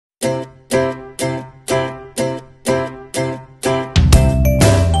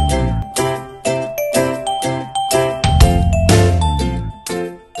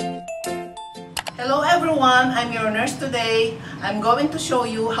I'm going to show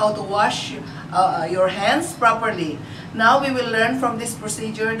you how to wash your hands properly. Now we will learn from this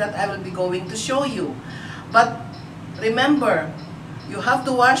procedure that I will be going to show you. But remember, you have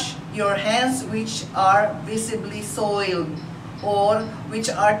to wash your hands which are visibly soiled or which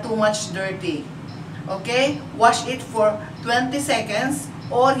are too much dirty. Okay? Wash it for 20 seconds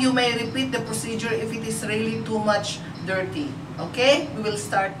or you may repeat the procedure if it is really too much dirty. Okay? We will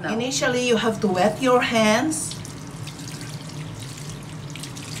start now. Initially, you have to wet your hands.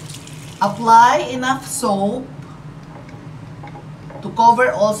 Apply enough soap to cover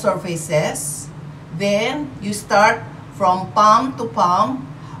all surfaces. Then, you start from palm to palm.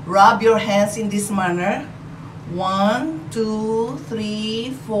 Rub your hands in this manner. 1, 2, 3,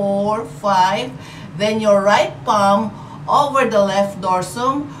 4, 5. Then your right palm over the left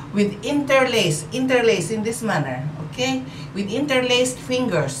dorsum with interlace in this manner. Okay? With interlaced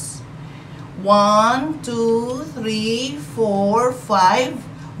fingers. 1, 2, 3, 4, 5.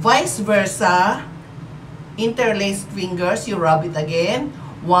 Vice versa. Interlaced fingers, you rub it again.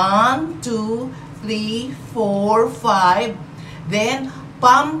 1, 2, 3, 4, 5. Then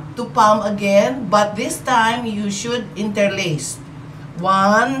palm to palm again, but this time you should interlace.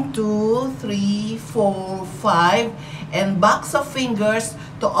 1, 2, 3, 4, 5. And backs of fingers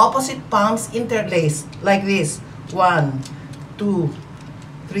to opposite palms interlaced like this. 1, 2,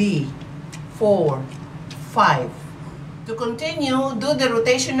 3, 4, 5. To continue, do the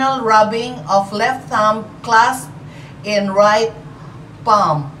rotational rubbing of left thumb clasped in right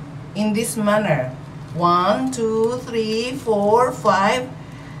palm in this manner. 1, 2, 3, 4, 5.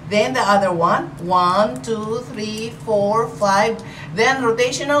 Then the other one. 1, 2, 3, 4, 5. Then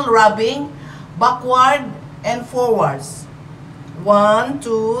rotational rubbing backward and forwards. 1,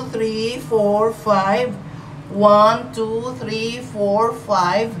 2, 3, 4, 5. 1, 2, 3, 4,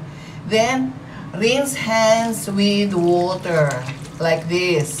 5. Then rinse hands with water like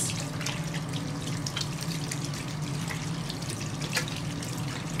this.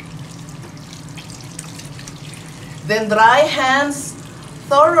 Then dry hands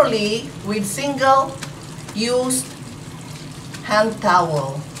thoroughly with single-use hand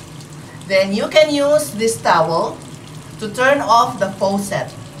towel. Then you can use this towel to turn off the faucet.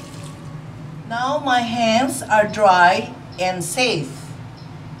 Now my hands are dry and safe.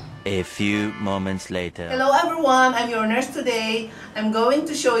 A few moments later. Hello everyone, I'm your nurse today. I'm going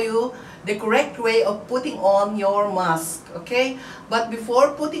to show you the correct way of putting on your mask, okay? But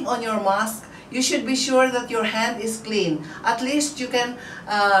before putting on your mask, you should be sure that your hand is clean. At least you can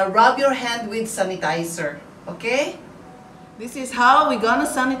rub your hand with sanitizer, okay? This is how we're gonna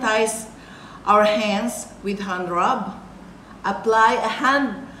sanitize our hands with hand rub. Apply a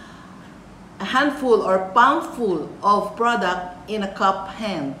handful or palmful of product in a cup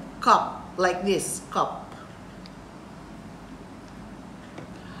like this cup.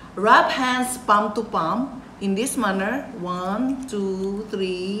 Rub hands palm to palm in this manner. 1, 2,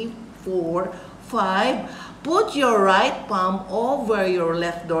 3, 4, 5. Put your right palm over your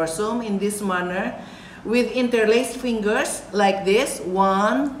left dorsum in this manner with interlaced fingers like this.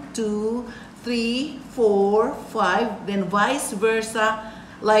 1, 2, 3, 4, 5. Then vice versa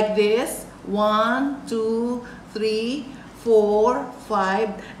like this. 1, 2, 3, 4, 5.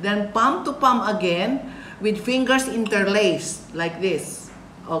 Then palm to palm again with fingers interlaced like this.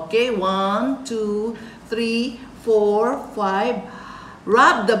 Okay, 1, 2, 3, 4, 5.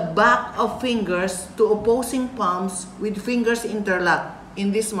 Rub the back of fingers to opposing palms with fingers interlocked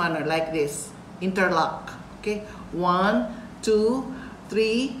in this manner like this. Interlock. Okay, 1, 2,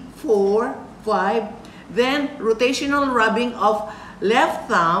 3, 4, 5. Then rotational rubbing of left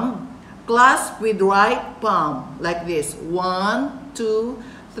thumb clasp with right palm like this. 1, 2,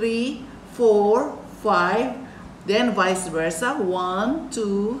 3, 4, 5. Then vice versa. 1,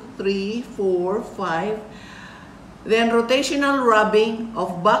 2, 3, 4, 5. Then rotational rubbing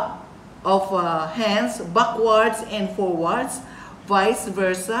of hands backwards and forwards. Vice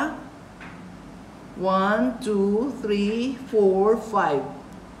versa. 1, 2, 3, 4, 5.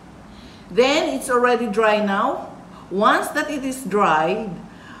 Then it's already dry now. Once that it is dried,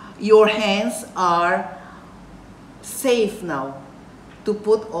 your hands are safe now to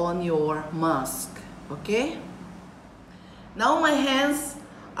put on your mask. Okay? Now my hands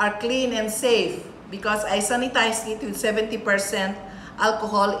are clean and safe because I sanitized it with 70%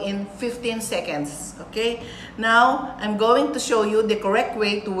 alcohol in 15 seconds. Okay? Now I'm going to show you the correct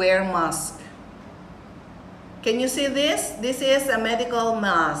way to wear mask. Can you see this? This is a medical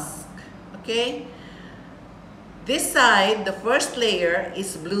mask. Okay? This side, the first layer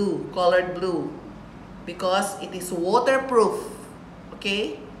is blue, colored blue, because it is waterproof.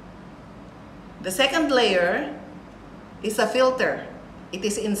 Okay? The second layer is a filter. It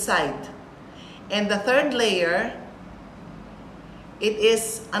is inside. And the third layer, it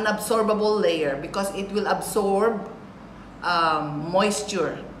is an absorbable layer because it will absorb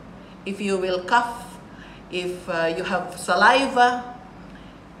moisture. If you will cough, if you have saliva,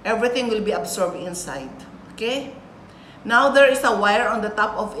 everything will be absorbed inside. Okay? Now there is a wire on the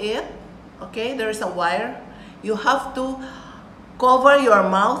top of it. Okay? There is a wire. You have to cover your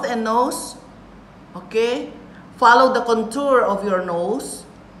mouth and nose. Okay? Follow the contour of your nose.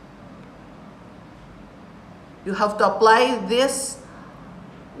 You have to apply this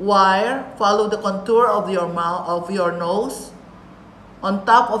wire, follow the contour of your mouth, of your nose, on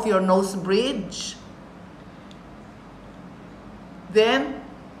top of your nose bridge. Then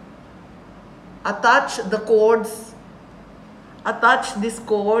attach the cords. Attach this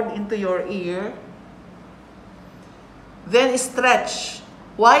cord into your ear. Then stretch.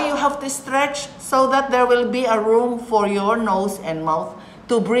 Why you have to stretch? So that there will be a room for your nose and mouth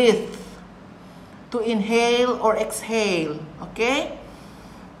to breathe, to inhale or exhale. Okay?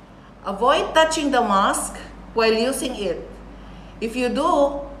 Avoid touching the mask while using it. If you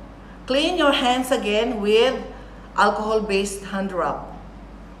do, clean your hands again with alcohol-based hand rub.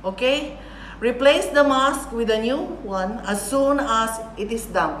 Okay? Replace the mask with a new one as soon as it is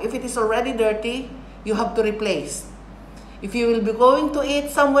damp. If it is already dirty, you have to replace. If you will be going to eat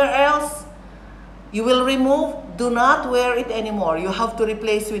somewhere else, you will remove. Do not wear it anymore. You have to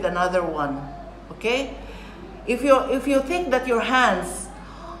replace with another one. Okay? If you think that your hands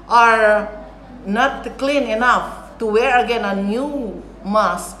are not clean enough to wear again a new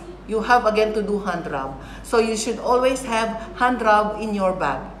mask, you have again to do hand rub. So you should always have hand rub in your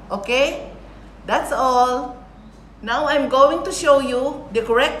bag. Okay? That's all. Now I'm going to show you the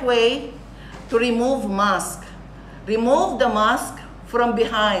correct way to remove mask. Remove the mask from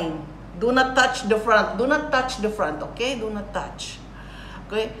behind. Do not touch the front. Do not touch the front, okay? Do not touch.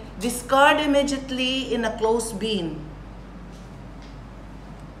 Okay? Discard immediately in a closed bin.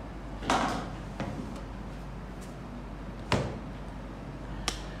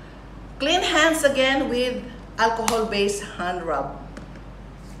 Clean hands again with alcohol-based hand rub.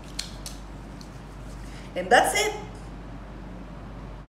 And that's it.